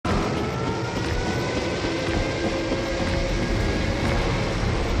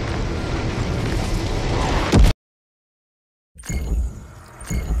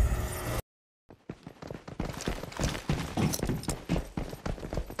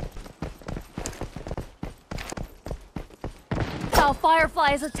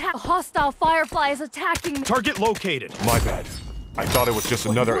hostile firefly is attacking me. Target located. My bad. I thought it was just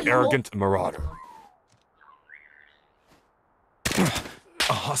another arrogant marauder.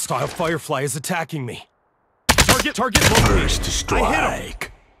 A hostile firefly is attacking me. Target located. First strike. I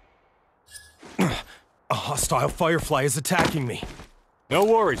hit him. A hostile firefly is attacking me. No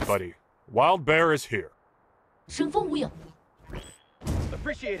worries, buddy. Wild bear is here.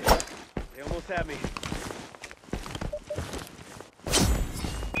 Appreciate it. They almost had me.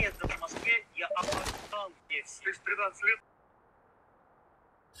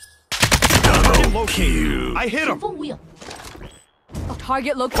 Target located. I hit him.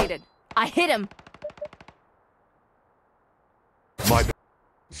 Target located. I hit him. My bad.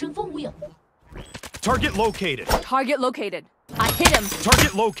 Target located. Target located. I hit him.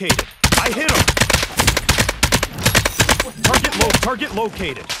 Target located. I hit him. Target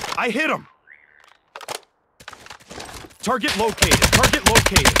located. I hit him. Target located. Target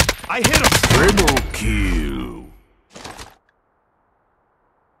located. I hit him. Triple kill.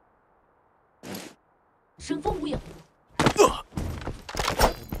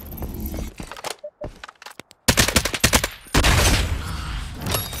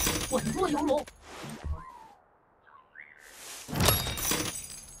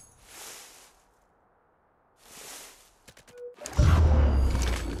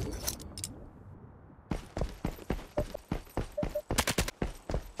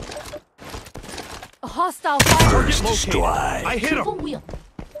 A hostile fire. Target located. Strike. I hit him.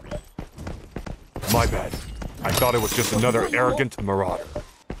 My bad. I thought it was just another arrogant marauder.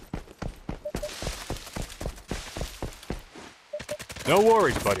 No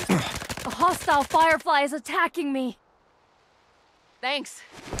worries, buddy. A hostile firefly is attacking me. Thanks.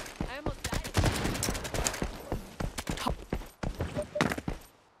 I almost died.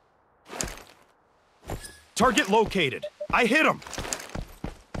 Target located. I hit him.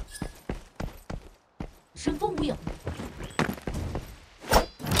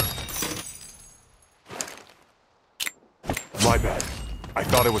 My bad. I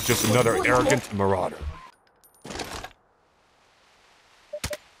thought it was just another arrogant marauder.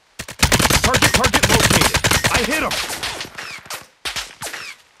 Target located. I hit him.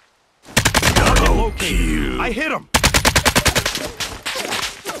 Target located. I hit him.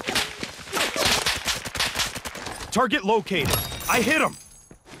 Target located. I hit him.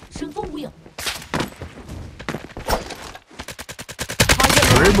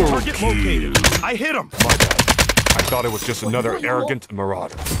 Target located. I hit him. My bad. I thought it was just another arrogant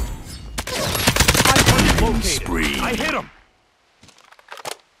marauder. Target located. I hit him.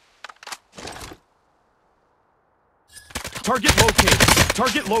 Target located.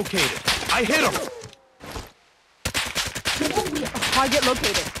 Target located. I hit him. Target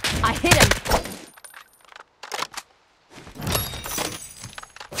located. I hit him.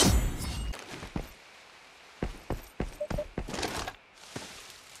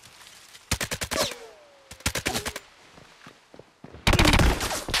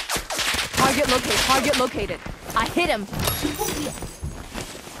 Target located. I hit him.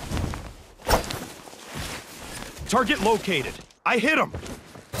 Target located. I hit him.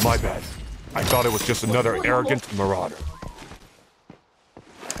 My bad. I thought it was just another arrogant marauder.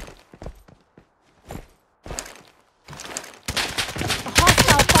 A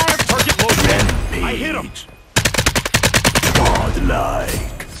hostile fire. Target located. I hit him.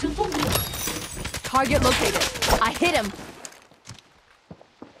 Godlike. Target located. I hit him.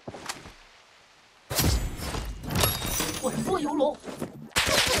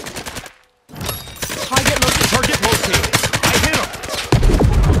 Target located. I hit him.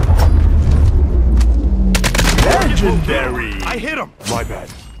 Legendary. I hit him. My bad.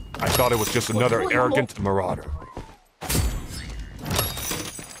 I thought it was just another arrogant marauder.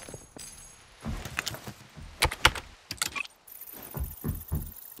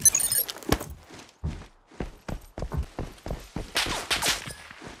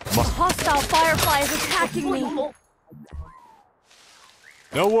 A hostile firefly is attacking me.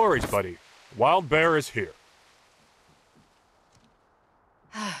 No worries, buddy. Wild bear is here.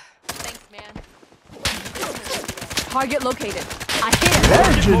 Thanks, man. Target located. I hit him.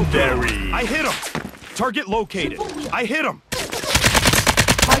 Legendary. I hit him. Target located. I hit him.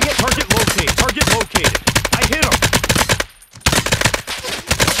 Target located. Target located. I hit him.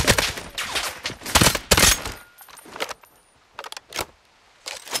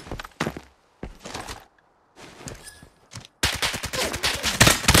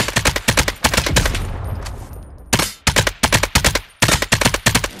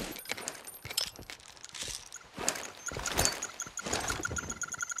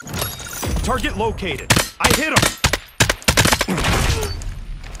 Target located. I hit him.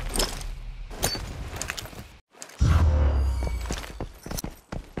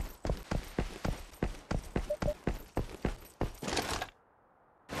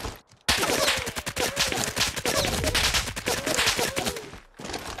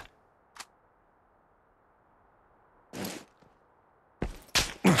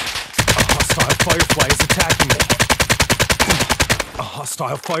 firefly is attacking me. A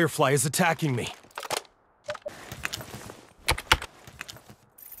hostile firefly is attacking me.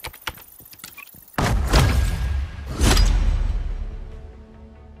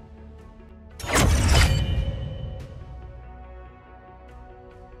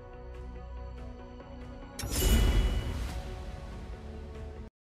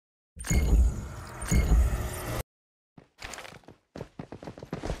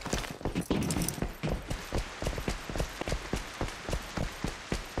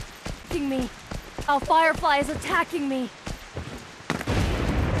 Me. A firefly is attacking me.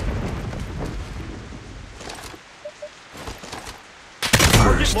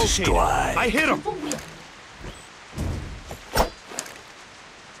 First strike. I hit him.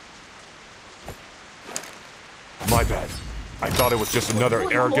 My bad. I thought it was just another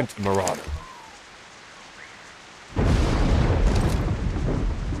arrogant marauder.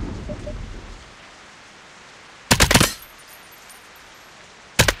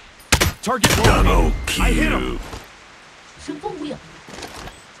 Target Double kill. I hit him.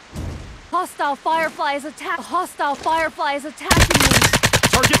 Hostile firefly is attacking me.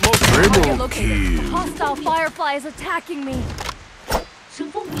 Target located. Target located. Hostile firefly is attacking me.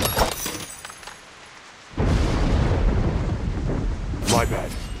 My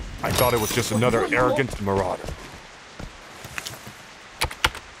bad. I thought it was just another arrogant marauder.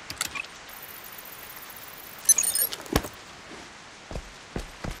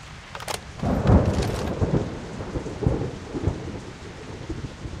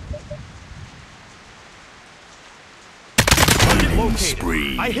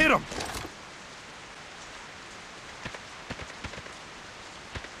 Spree. I hit him.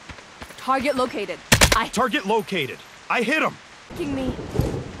 Target located. Target located. I hit him. Me.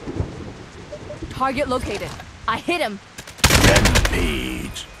 Target located. I hit him.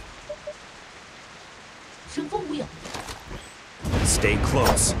 Rampage. Stay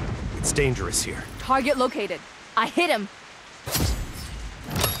close. It's dangerous here. Target located. I hit him.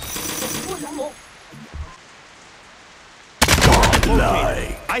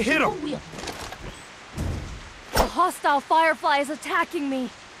 Godlike. I hit him. A hostile firefly is attacking me.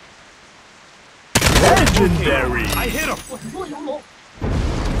 Legendary. I hit him.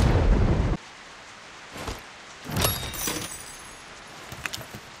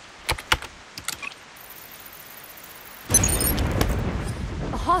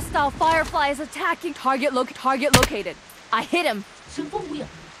 A hostile firefly is attacking. Target located. I hit him.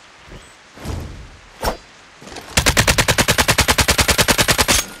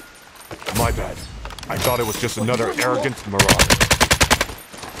 My bad. I thought it was just another arrogant marauder.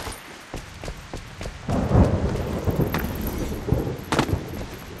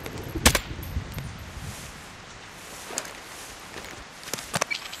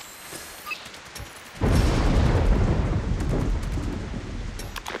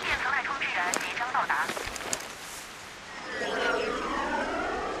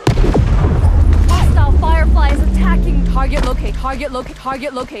 Hostile firefly is attacking.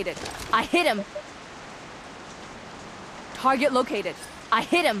 Target located. I hit him. Target located. I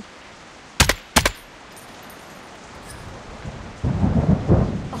hit him.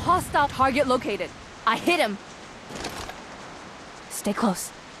 A hostile target located. I hit him. Stay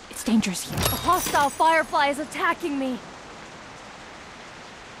close. It's dangerous here. A hostile firefly is attacking me.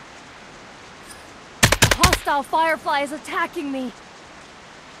 A hostile firefly is attacking me.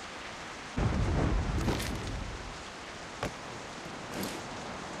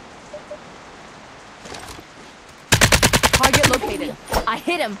 Target located. I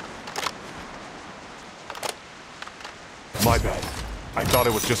hit him. My bad. I thought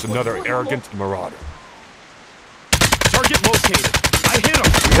it was just another arrogant marauder. Target located. I hit him.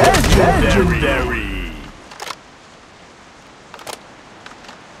 Legendary.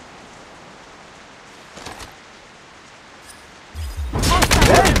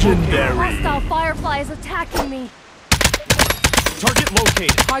 Legendary. Hostile firefly is attacking me. Target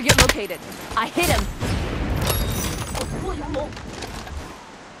located. Target located. I hit him.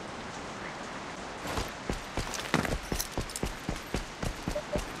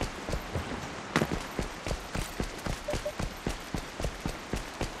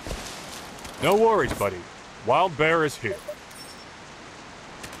 No worries, buddy. Wild Bear is here.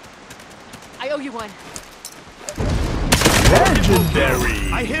 I owe you one.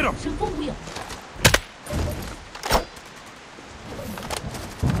 Legendary. I hit him.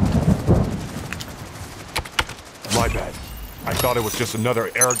 My bad. I thought it was just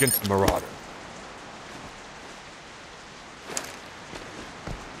another arrogant marauder.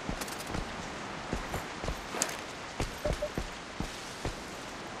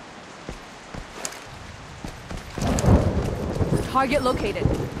 Target located.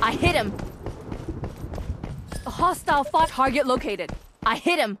 I hit him. A hostile fire. Target located. I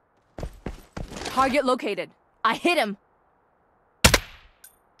hit him. Target located. I hit him.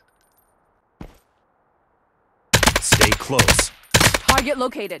 Stay close. Target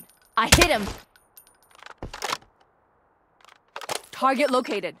located. I hit him. Target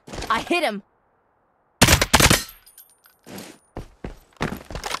located. I hit him.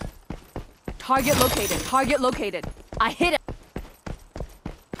 Target located. Target located. I hit him.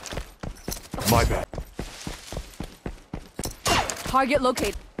 My bad. Target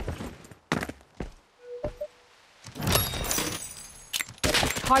located.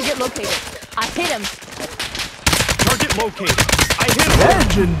 Target located. I hit him. Target located. I hit him.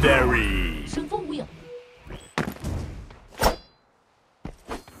 Legendary.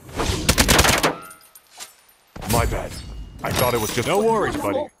 My bad. I thought it was just... No worries,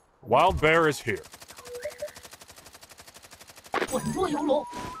 buddy. Wild Bear is here. Target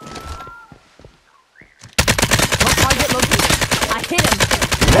located. I hit him.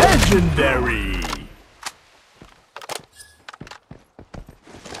 Legendary.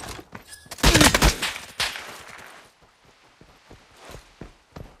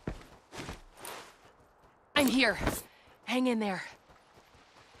 I'm here. Hang in there.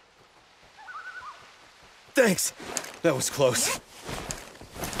 Thanks. That was close.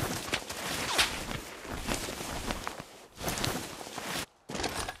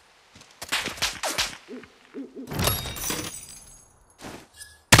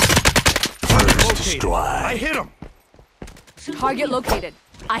 I hit him. Target located.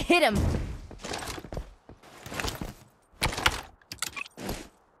 I hit him.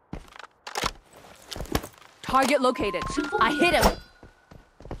 Target located. I hit him.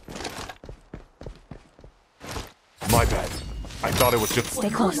 My bad. I thought it was just... Stay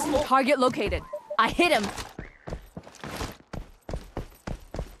close. Target located. I hit him.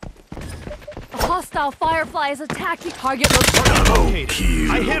 A hostile firefly is attacking. Target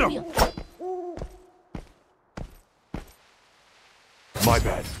located. I hit him. My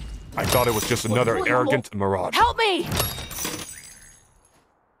bad. I thought it was just another arrogant marauder. Help me!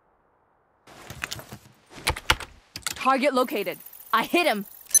 Target located. I hit him.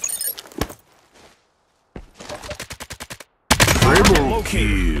 Target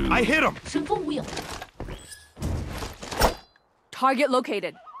located. I hit him. Target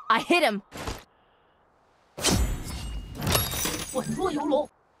located. I hit him.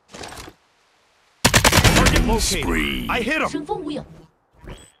 Target located. I hit him.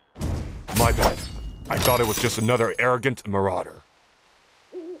 My bad. I thought it was just another arrogant marauder.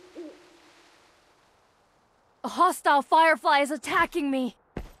 A hostile firefly is attacking me.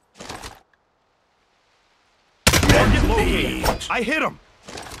 Target located. I hit him.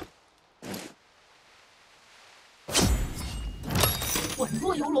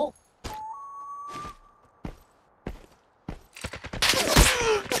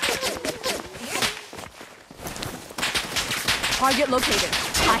 Target located.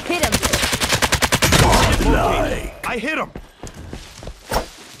 I hit him. LostLight. I hit him.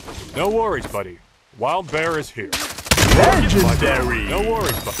 No worries, buddy. Wild Bear is here. Legendary. No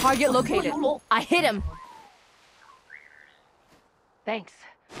worries, buddy. Target located. I hit him. Thanks.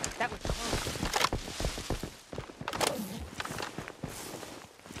 That was close.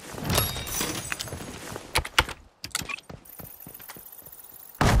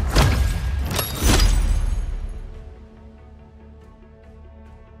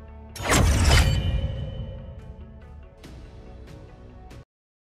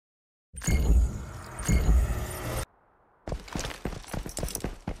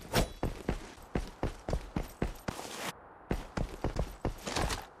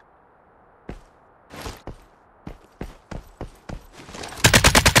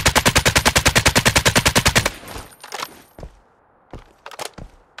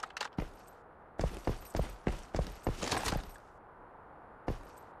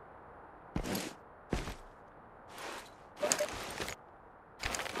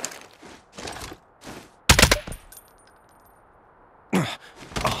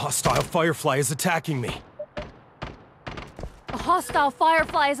 A hostile firefly is attacking me. A hostile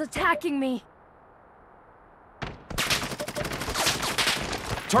firefly is attacking me.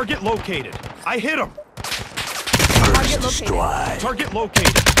 Target located. I hit him. Target located. Target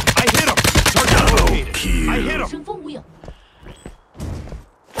located. I hit him. Target located. I hit him.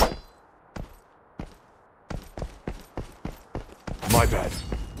 My bad.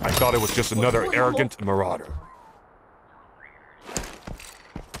 I thought it was just another arrogant marauder.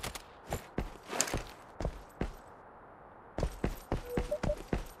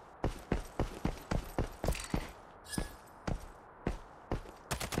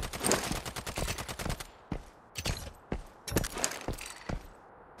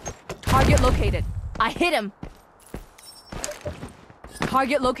 Target located. I hit him.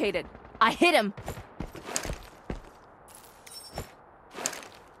 Target located. I hit him.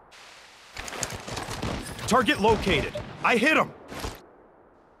 Target located. I hit him.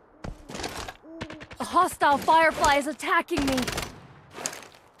 A hostile firefly is attacking me.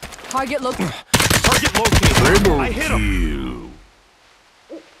 Target located. Target located. I hit him.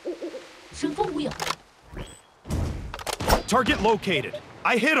 Target located.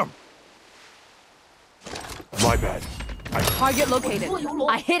 I hit him. My bad. Target located.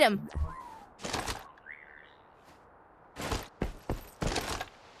 I hit him.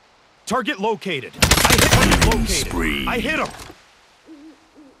 Target located. I hit target located. Spree. I hit him.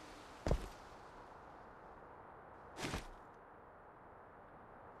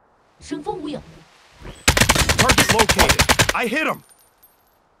 Target located. I hit him.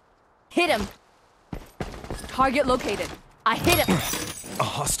 Hit him. Target located. I hit him. A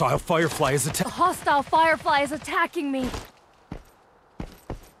hostile firefly is A attacking. hostile firefly is attacking me.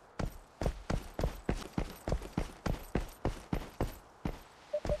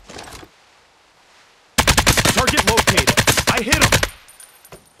 Target located. I hit him.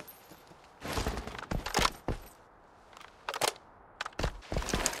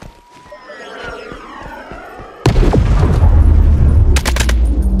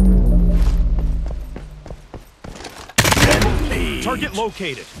 Target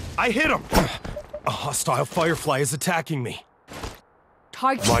located. I hit him. A hostile firefly is attacking me.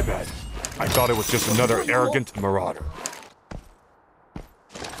 Target. My bad. I thought it was just another arrogant marauder.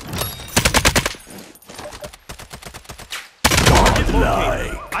 Target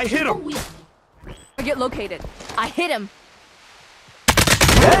located. I hit him. Target located. I hit him.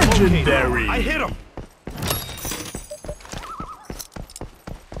 Legendary. I hit him.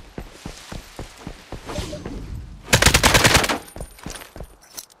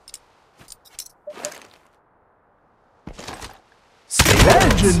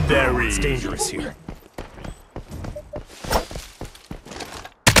 Legendary. It's dangerous here.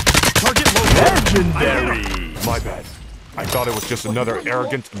 Target located. I hit him. Legendary. My bad. I thought it was just another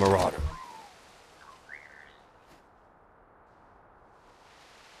arrogant marauder.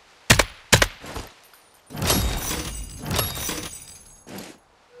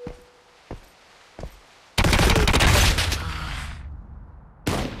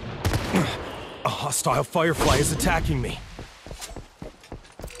 A hostile firefly is attacking me.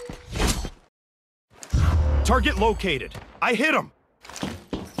 Target located. I hit him.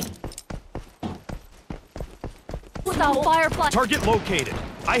 Hostile firefly. Target located.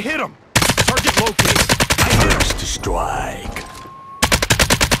 I hit him. Target located. I hit him. First strike.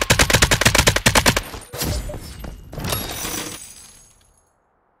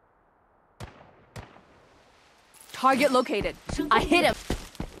 Target located. I hit him.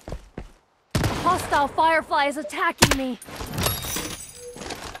 A hostile firefly is attacking me.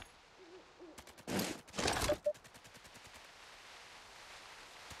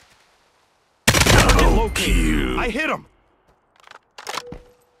 Target located. I hit him.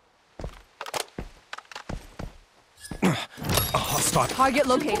 A hostile. Target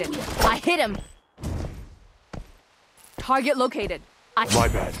located. I hit him. Target located. My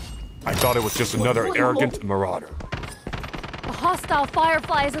bad. I thought it was just another arrogant marauder. A hostile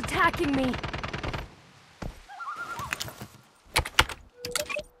firefly is attacking me.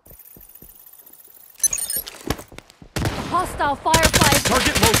 A hostile firefly is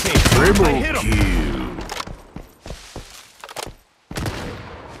Target located. I hit him.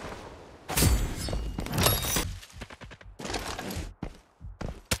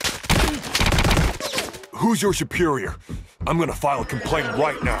 Who's your superior? I'm gonna file a complaint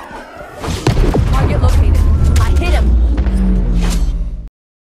right now. target located. I hit him.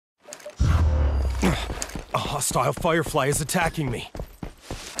 A hostile firefly is attacking me.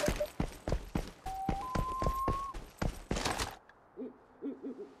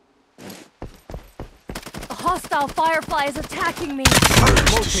 A hostile firefly is attacking me.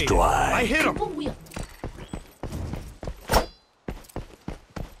 Located. strike. I hit him.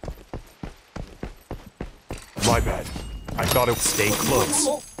 My bad. I thought it would Stay close.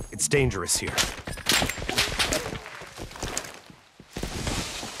 It's dangerous here.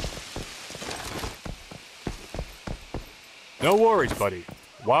 No worries, buddy.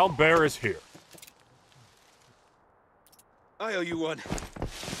 Wild Bear is here. I owe you one.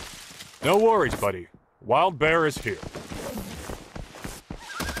 No worries, buddy. Wild Bear is here.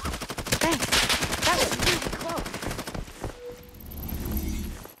 Thanks. That was really close.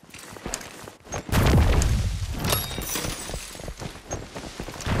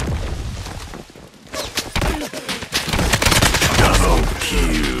 Double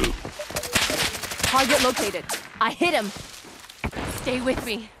kill. Target located. I hit him. Stay with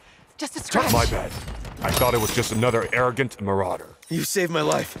me. Just a scratch. My bad. I thought it was just another arrogant marauder. You saved my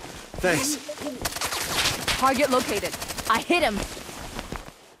life. Thanks. Target located. I hit him.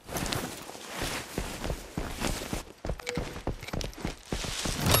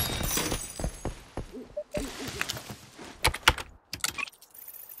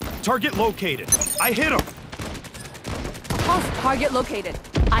 Target located. I hit him. Target located.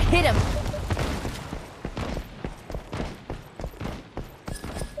 I hit him.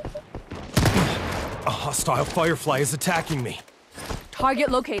 A hostile firefly is attacking me.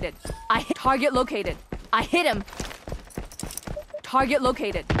 Target located. Target located. I hit him. Target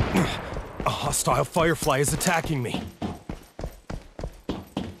located. A hostile firefly is attacking me.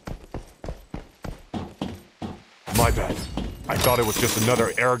 My bad. I thought it was just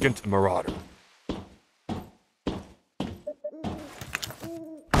another arrogant marauder.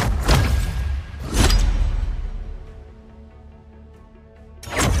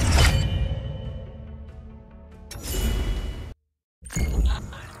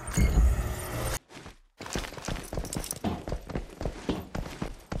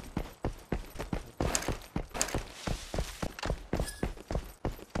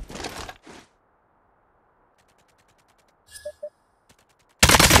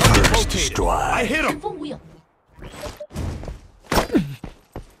 I hit him.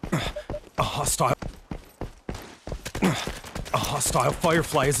 A hostile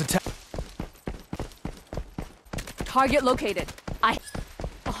firefly is attacking. Target located. A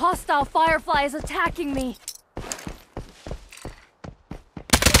hostile firefly is attacking me.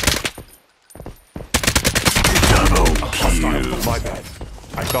 My bad.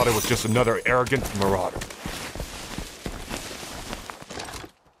 I thought it was just another arrogant marauder.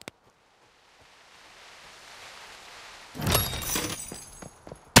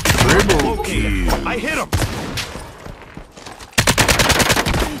 I hit him.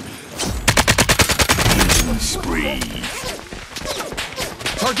 Spree.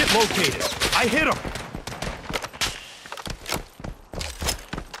 Target located. I hit him.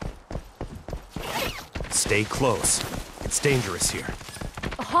 Stay close. It's dangerous here.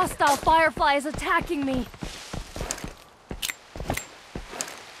 A hostile firefly is attacking me.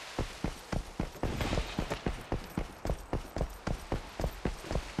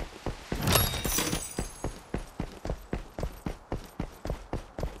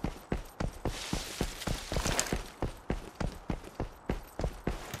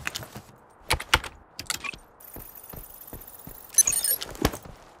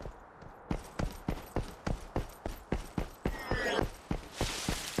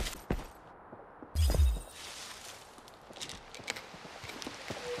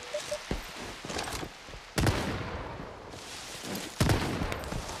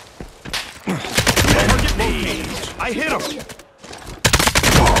 I hit him.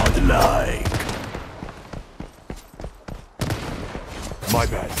 Godlike. My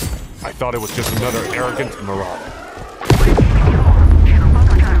bad. I thought it was just another arrogant marauder.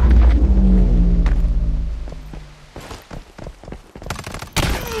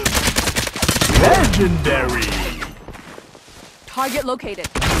 Legendary. Target located.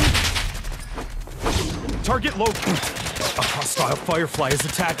 Target located. A hostile firefly is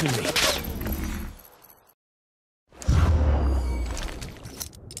attacking me.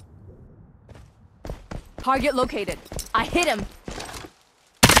 Target located. I hit him.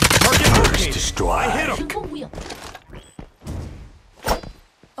 Target located. Destroy. I hit him.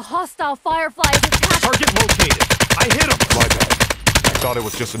 A hostile firefly is attacking. Target located. I hit him. My bad. I thought it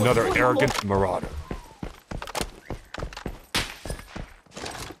was just another arrogant marauder.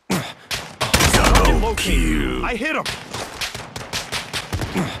 Target located. I hit him.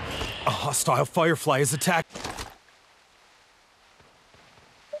 A hostile firefly is attacking.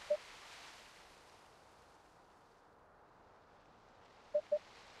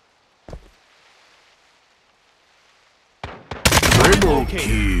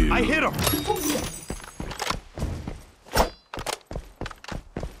 Located. I hit him.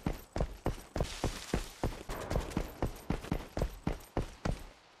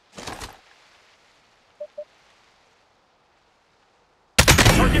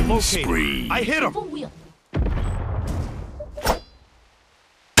 Target located. Spree. I hit him.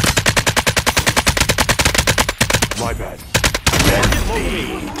 My bad. Target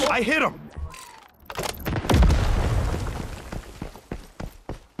located. I hit him.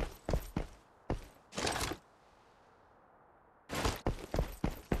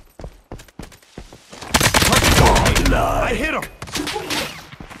 I hit him!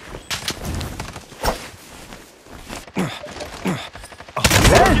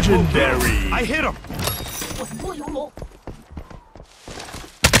 Legendary! I hit him!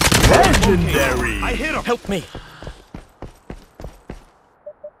 Legendary! I hit him! Help me!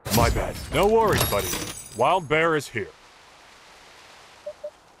 My bad. No worries, buddy. Wild Bear is here.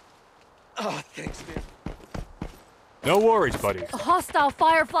 Oh, thanks, man. No worries, buddy. A hostile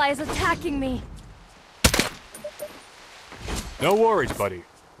firefly is attacking me. No worries, buddy.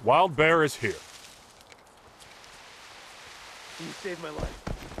 Wild Bear is here. You saved my life.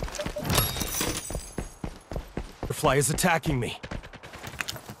 Firefly is attacking me.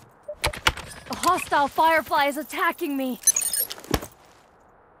 A hostile firefly is attacking me.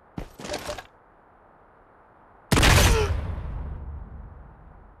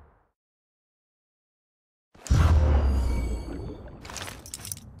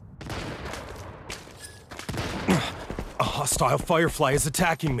 A hostile firefly is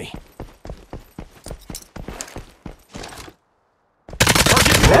attacking me.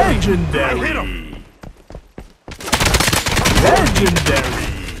 Legendary! I hit him!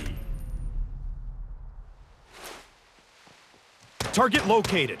 Legendary! Target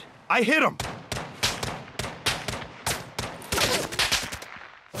located. I hit him!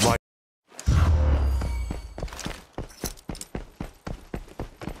 My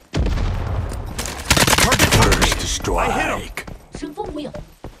Target first strike! I hit him! 神风无影。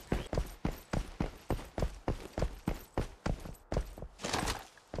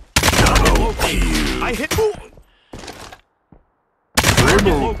 Double kill! I hit... Triple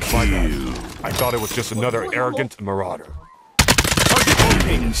My kill! bad. I thought it was just another arrogant marauder.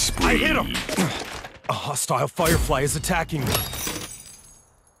 Killing I spree! hit him! A hostile firefly is attacking me.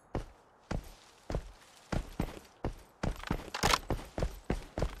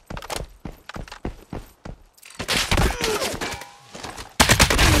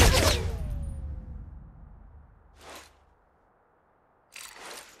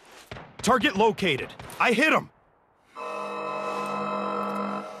 Target located! I hit him!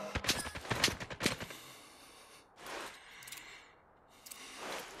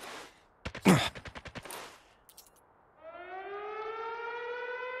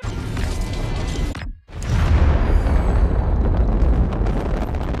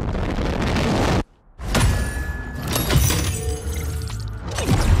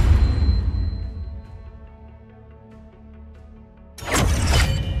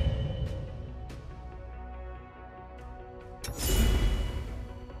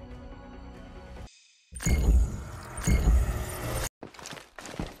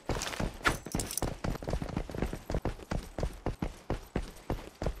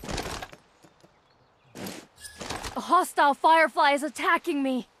 A hostile firefly is attacking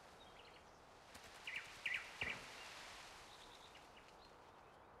me.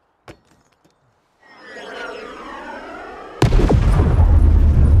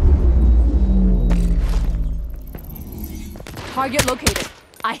 Target located.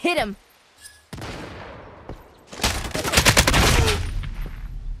 I hit him.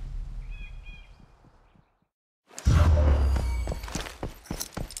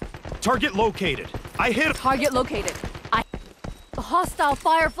 Target located! I hit him! Target located. A hostile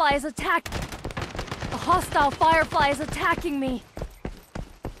firefly is A hostile firefly is attacking me.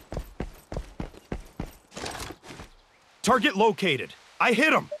 Target located! I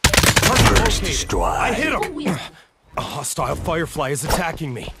hit him! Target First located! strike. I hit him! A hostile firefly is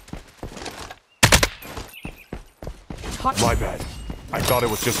attacking me. My bad. I thought it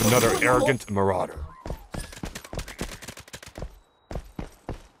was just another arrogant marauder.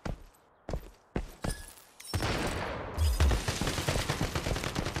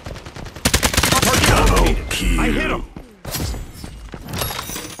 Double kill! I hit him!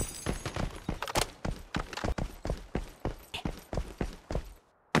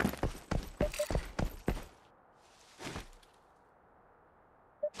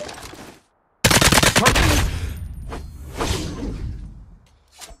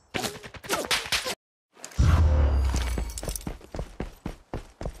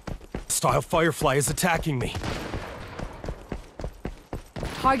 Hostile firefly is attacking me.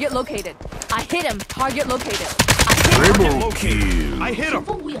 Target located. I hit him. Target located. I hit him. Triple kill! I hit him!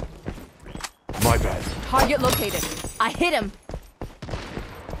 My bad. Target located. I hit him.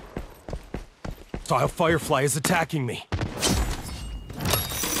 Hostile firefly is attacking me.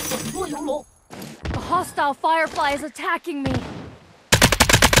 A hostile firefly is attacking me.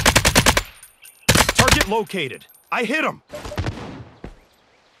 Target located! I hit him!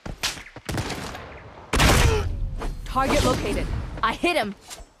 Target located. I hit him.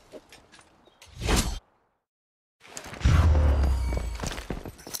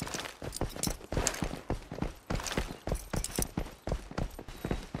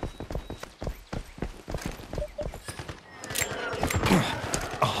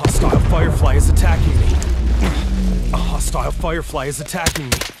 hostile firefly is attacking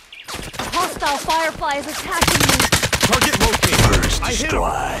me. A hostile firefly is attacking me. Target located. First I hit him.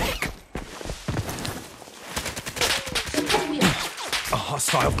 strike. A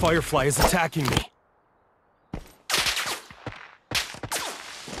hostile firefly is attacking me.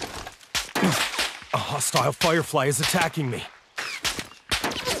 A hostile firefly is attacking me.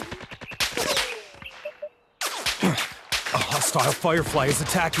 A hostile firefly is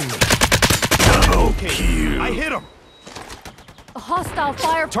attacking me. Double kill. I hit him. A hostile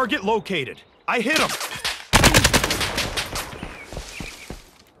fire. Target located. I hit him.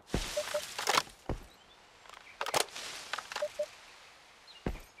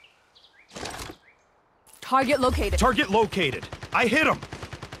 Target located. Target located. I hit him.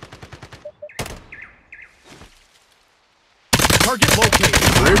 Target located.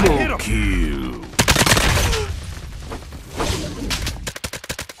 I hit Triple him. kill.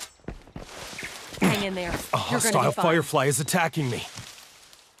 Hang in there. A hostile firefly is attacking me.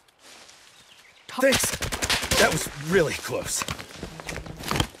 Thanks. That was really close.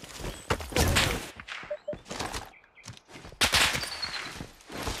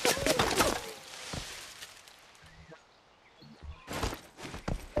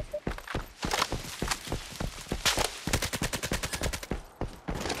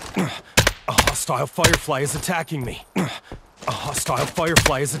 A hostile firefly is attacking me. A hostile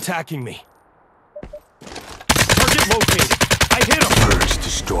firefly is attacking me. Target located. I hit him. First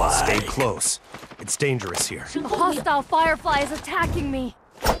strike. Stay close. It's dangerous here. A hostile firefly is attacking me.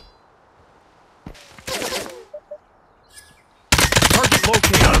 Target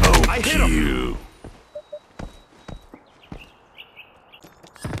located. Double I hit him. kill.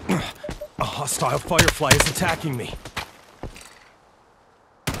 A hostile firefly is attacking me.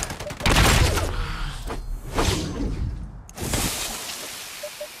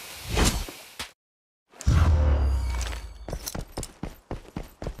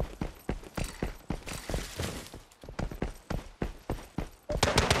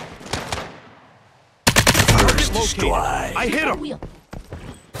 First Located. strike. I hit him.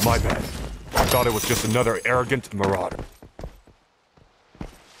 My bad. I thought it was just another arrogant marauder.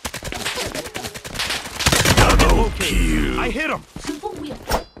 Double Located. kill. I hit him.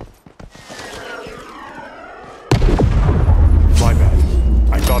 My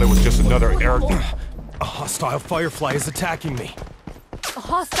bad. I thought it was just another arrogant... A hostile firefly is attacking me. A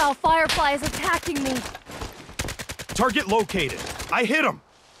hostile firefly is attacking me. Target located. I hit him.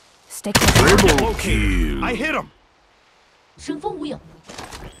 Stay close. Triple Located. kill. I hit him.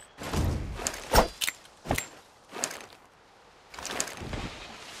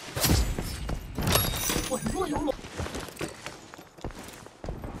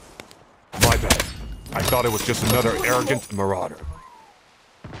 My bad. I thought it was just another arrogant marauder.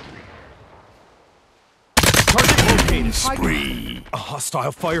 Target located. Spree. A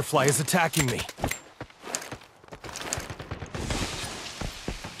hostile firefly is attacking me.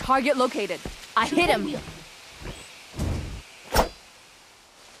 Target located. I hit him.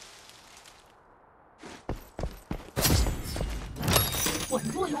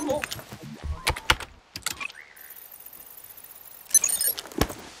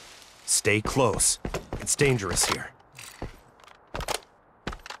 Stay close. It's dangerous here.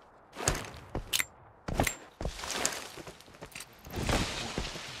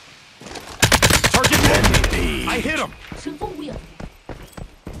 Target located. I hit him.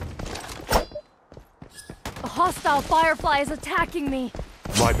 A hostile firefly is attacking me.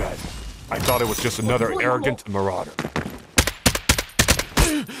 My bad. I thought it was just another arrogant marauder.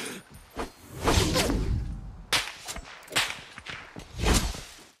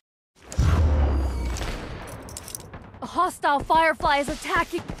 A hostile firefly is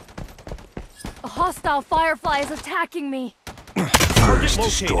attacking. A hostile firefly is attacking me. First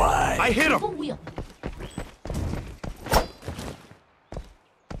Located. strike. I hit him. Target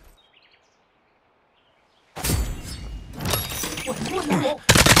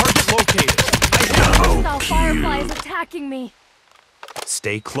located. I hit him. Double Hostile firefly kill. is attacking me.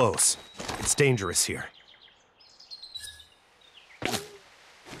 Stay close. It's dangerous here.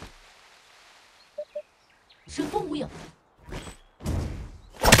 Triple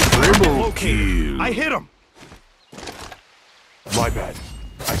Located. kill. I hit him. My bad.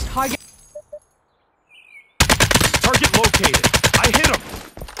 Target. Target located. I hit him.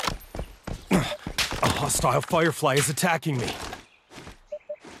 A hostile firefly is attacking me.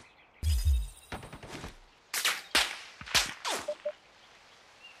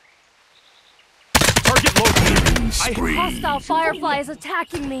 Target located. I hit Spree. Hostile firefly is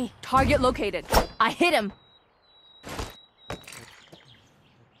attacking me. Target located. I hit him.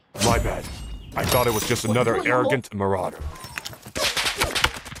 My bad. I thought it was just another arrogant marauder.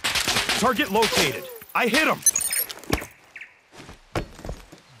 Target located. I hit him.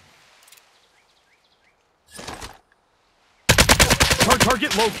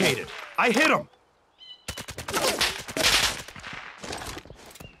 Target located. I hit him.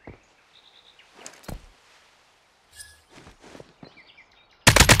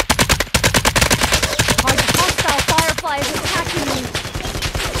 Hostile firefly is attacking me.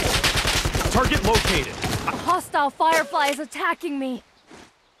 Target located. A hostile firefly is attacking me.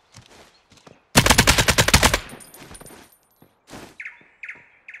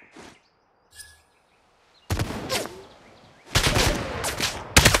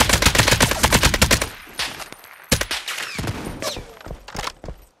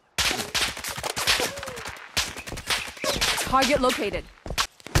 Target located.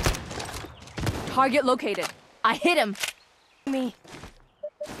 Target located. I hit him. Me.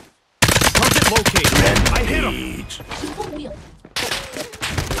 Target located. I hit him.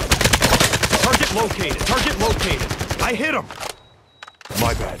 Target located. Target located. I hit him.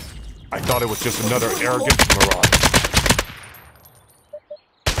 My bad. I thought it was just another arrogant marauder.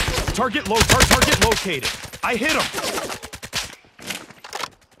 Target located. I hit him.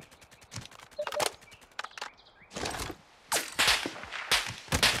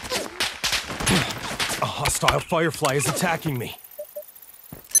 A hostile firefly is attacking me.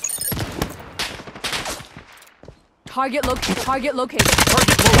 Target located. Target located.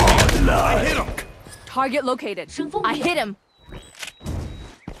 I hit him. Target located. I hit him.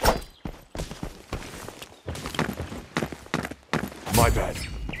 My bad.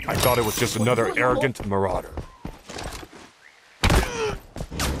 I thought it was just another arrogant marauder.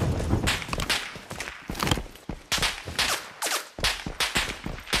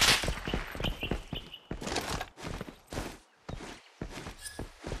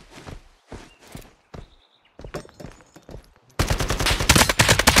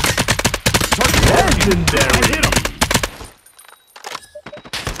 I hit him.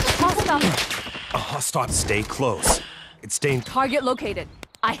 Hostile. A hostile. Stay close. It's dangerous. Target located.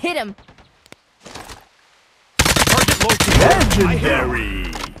 I hit him. Target located. I hit him.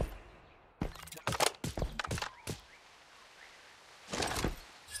 Legendary.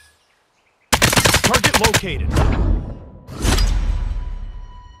 Target located.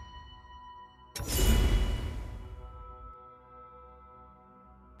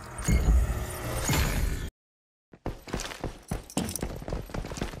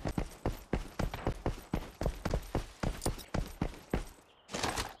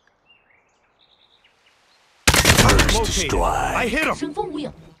 First strike. I hit him.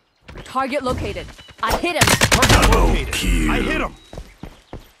 Target located. I hit him. Target located. kill. I hit him.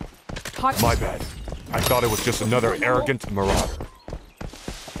 My bad. I thought it was just another arrogant marauder.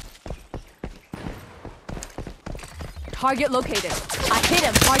 Target located. I hit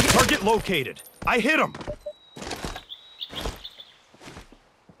him. Target located. I hit him.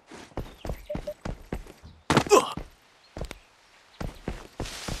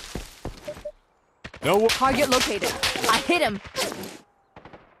 No. Target located. I hit him.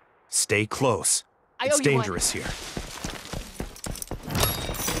 Stay close. It's dangerous here.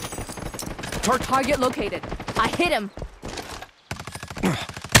 Target located. I hit him.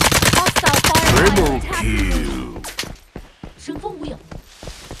 Hostile firefly is Triple attacking me. kill. 神风无影，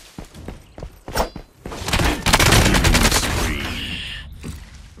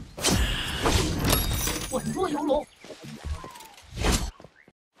 稳若游龙。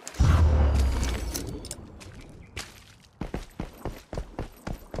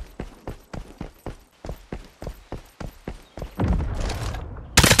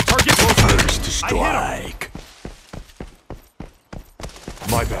 First strike.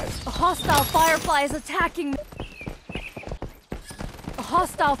 My bad. A hostile firefly is attacking me. A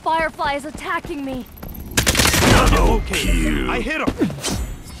hostile firefly is attacking me. Double kill. I hit him.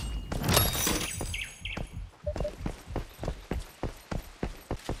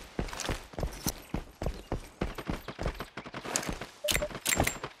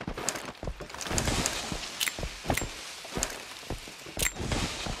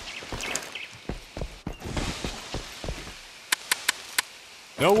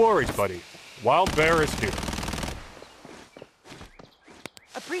 No worries, buddy. Wild Bear is here.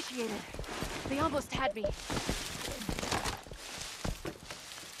 Appreciate it. They almost had me.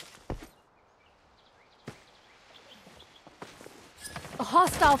 A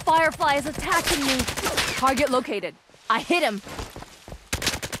hostile firefly is attacking me. Target located. I hit him.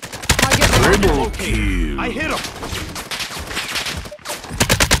 Target Triple located. kill. I hit him.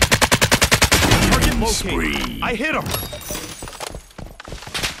 Target located. Spree. I hit him.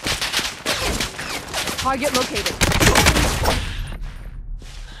 Target located.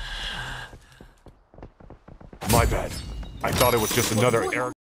 My bad. I thought it was just another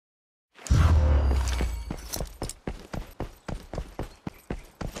air.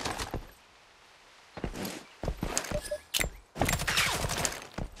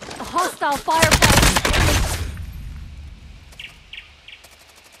 A hostile firefighter.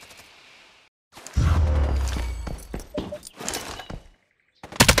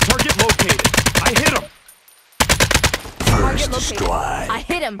 Target located. I hit him. Target First located. strike. I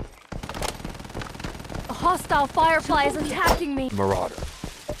hit him. A hostile firefly is attacking me. Marauder.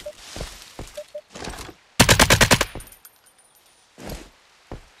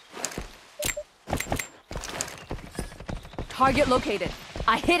 Target located.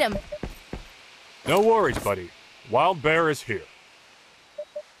 I hit him. No worries, buddy. Wild Bear is here.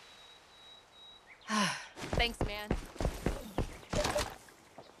 Thanks, man.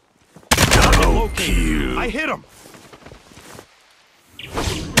 Double kill. I hit him.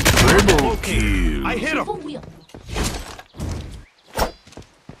 Triple kill. I hit 神 him. 风无影，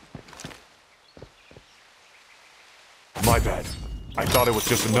 My bad. I thought it was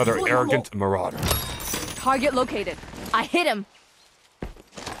just another arrogant marauder. Target located. I hit him.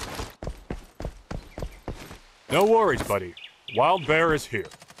 No worries, buddy. Wild Bear is here.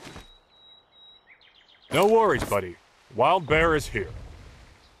 No worries, buddy. Wild Bear is here.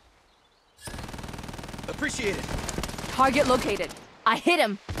 Appreciate it. Target located. I hit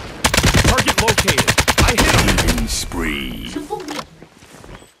him. Target located. I hit him. Killing spree. 神风无影，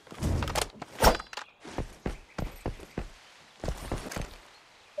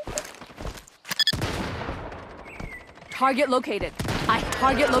 Target located.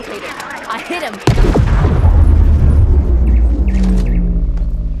 Target located. I hit him.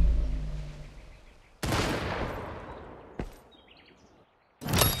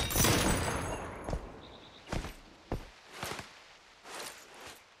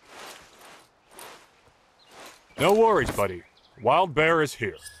 No worries, buddy. Wild Bear is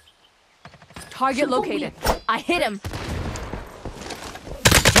here. Target located. I hit him.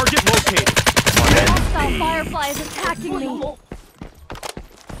 Target located. Hostile firefly is attacking 多有 me. 龙，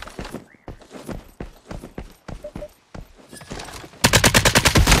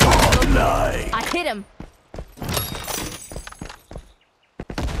 Light. I hit him.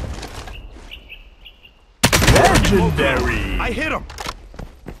 Legendary. I hit him.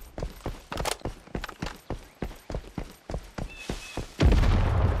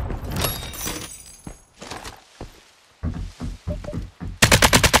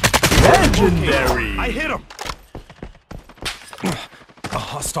 Legendary. I hit him. A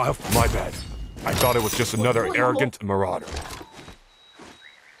hostile. My bad. I thought it was just another arrogant marauder.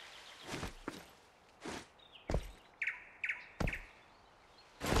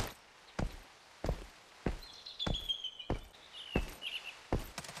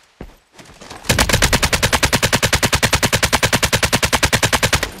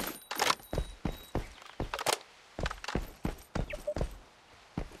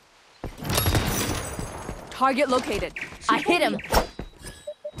 Target located. I hit him.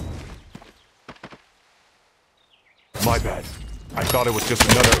 My bad. I thought it was just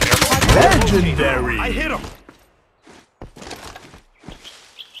another air. Legendary. I hit him.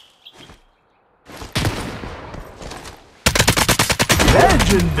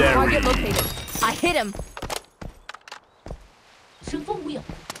 Legendary. Target located. I hit him. 神风无影，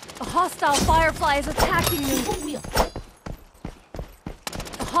 A hostile firefly is attacking 神 me. 风无影，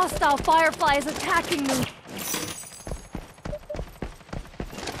 A hostile firefly is attacking me.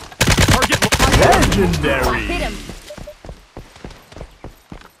 Target located. I Legendary. hit him.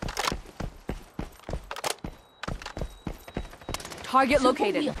 Target 神风无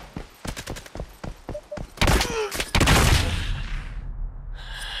located. 影，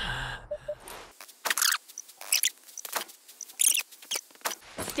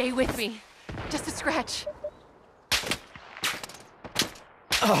 Stay with me. Just a scratch.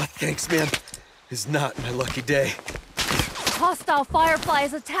 Oh, thanks, man. It's not my lucky day. A hostile firefly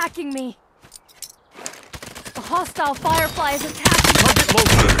is attacking me. A hostile firefly is attacking me. Target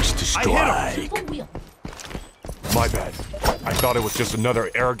located. First I hit him. 神 strike. 风无影， My bad. I thought it was just another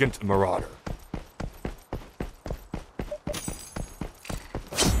arrogant marauder.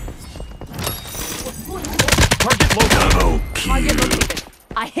 Target located. Double Target kill. located.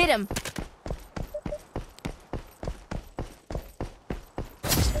 I hit him.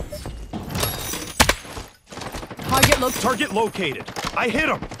 Target located. I hit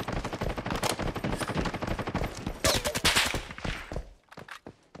him.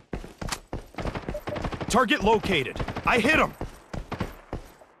 Target located. I hit him.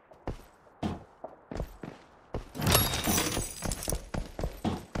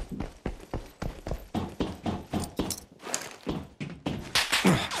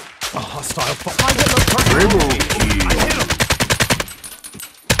 hostile Triple I hit him.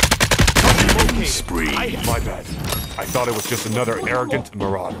 Target located. Spree. My bad. I thought it was just another arrogant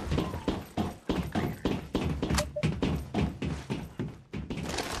marauder.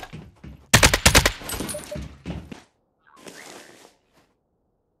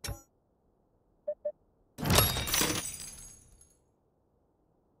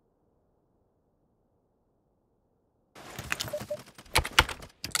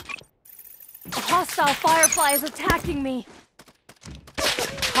 A hostile firefly is attacking me.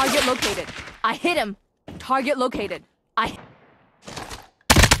 Target located. I hit him. Target located. Target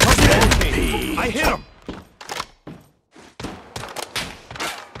located. I hit him.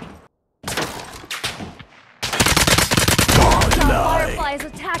 Hostile firefly is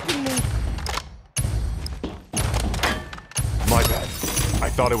attacking me. My bad. I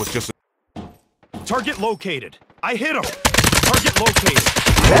thought it was just Target located. I hit him. Target located.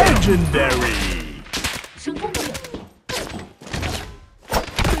 Legendary. 神风无影，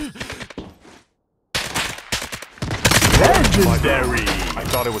 Legendary. I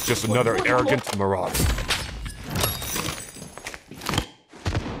thought it was just another arrogant marauder.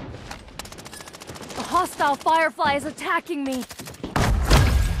 A hostile firefly is attacking me.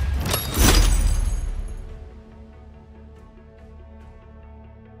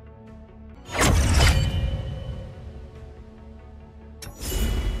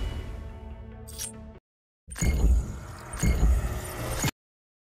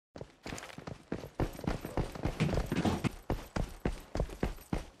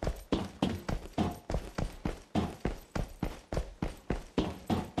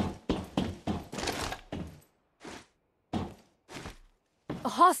 A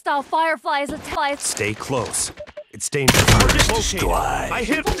hostile firefly is attacking. Stay close. It's dangerous. Target located. Strike. I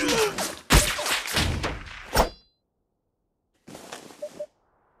hit him.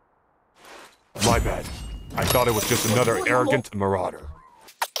 My bad. I thought it was just another arrogant marauder.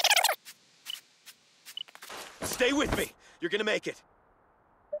 Stay with me. You're gonna make it.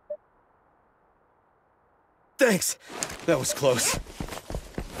 Thanks. That was close.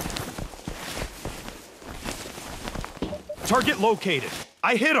 Target located.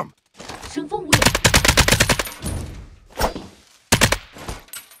 I hit him. 神风无影，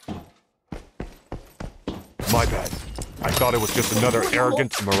 My bad. I thought it was just another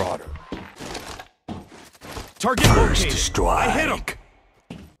arrogant marauder. Target First located. I hit him. strike.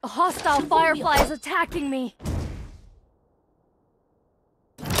 A hostile firefly is attacking me.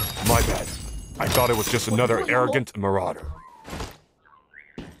 My bad. I thought it was just another arrogant marauder.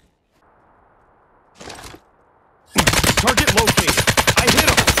 Target located. I hit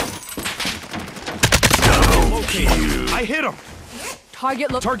him. Target located. I hit him.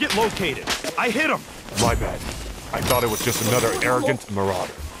 Target located. I hit him. My bad. I thought it was just another arrogant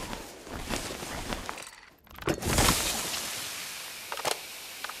marauder.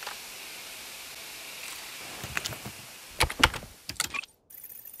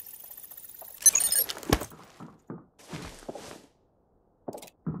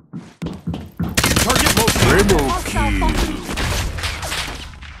 Target located. Hostile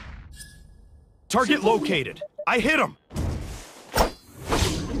Target located. I hit him.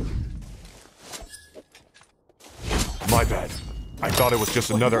 My bad. I thought it was just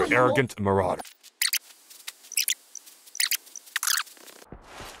another arrogant marauder.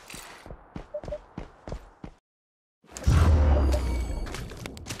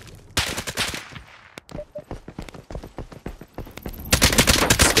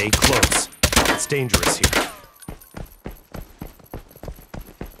 Stay close. It's dangerous here.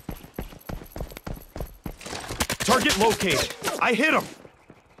 Target located. I hit him.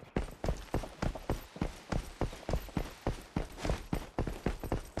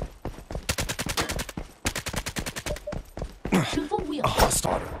 神风无影，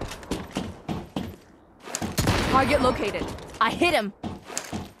 Hostile. Target located. I hit him.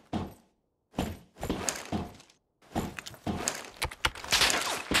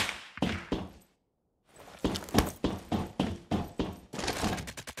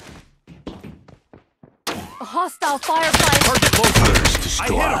 A hostile firefly. Target located. First I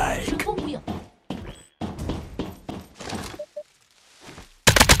hit him. strike. 神风无影，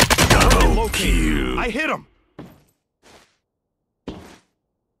 Target located. kill. I hit him.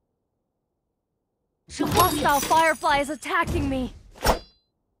 神风无影， Hostile firefly is attacking me.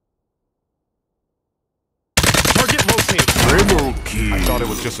 Target located. Triple kill. I thought it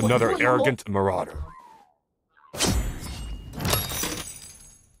was just another arrogant marauder.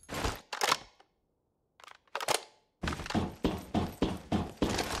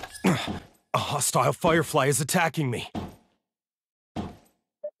 A hostile firefly is attacking me.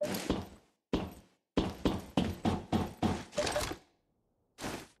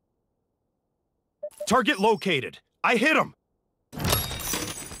 Target located. I hit him.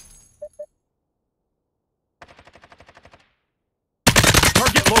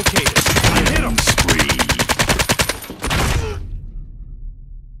 Target located. I hit him. Spree.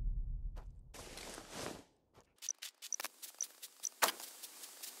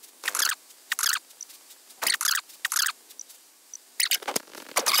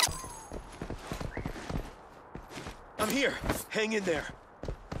 I'm here. Hang in there.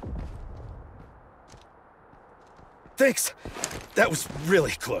 Thanks. That was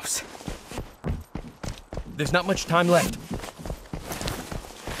really close. There's not much time left.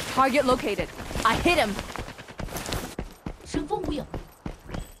 Target located. I hit him. 神风无影，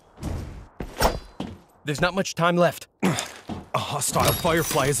 There's not much time left. A hostile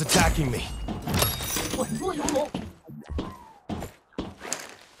firefly is attacking me. 稳若游龙，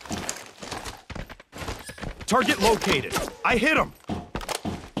 Target located. I hit him.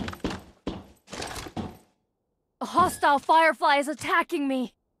 A hostile firefly is attacking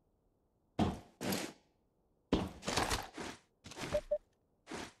me.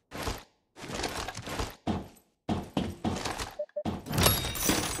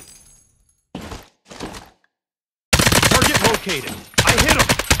 Target located. I hit him.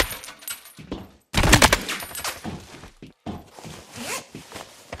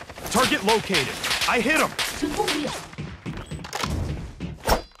 Target located. I hit him. 神风无影，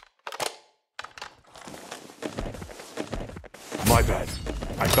 My bad.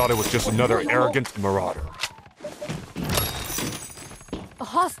 I thought it was just another arrogant marauder. A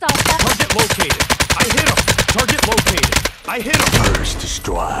hostile fire. Target located. I hit him. Target located. I hit him. First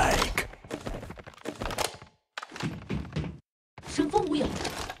strike. 神风无影，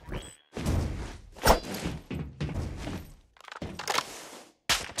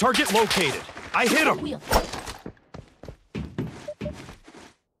 Target located. I hit 无 him. 影，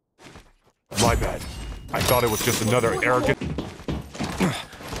 My bad. I thought it was just another arrogant...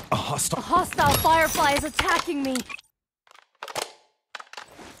 A hostile. A hostile firefly is attacking me.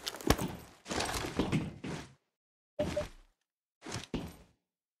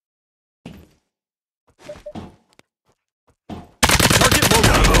 Target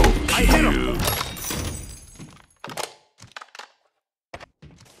located. I hit him.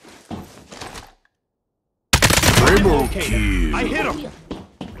 Target located. I hit 无 him. 影，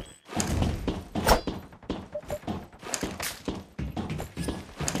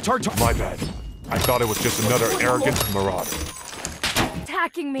 Target. My bad. I thought it was just another arrogant marauder.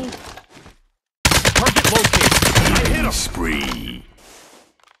 Attacking me. Target located. I hit him. Spree.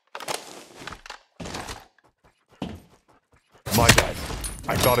 My bad.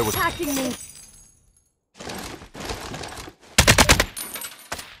 I thought it was... Attacking me.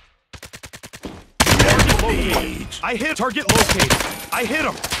 Target located. I hit. Target located. I hit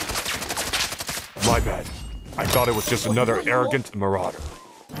him. My bad. I thought it was just another arrogant marauder.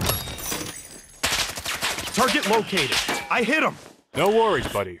 Target located. I hit him. No worries,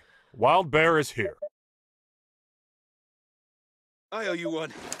 buddy. Wild Bear is here. I owe you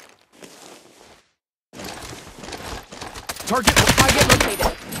one. Target. Target located.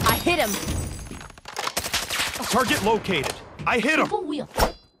 I hit him. Target located. I hit 神 him. 风无影，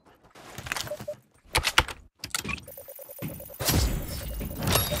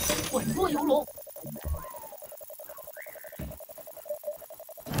稳若游龙。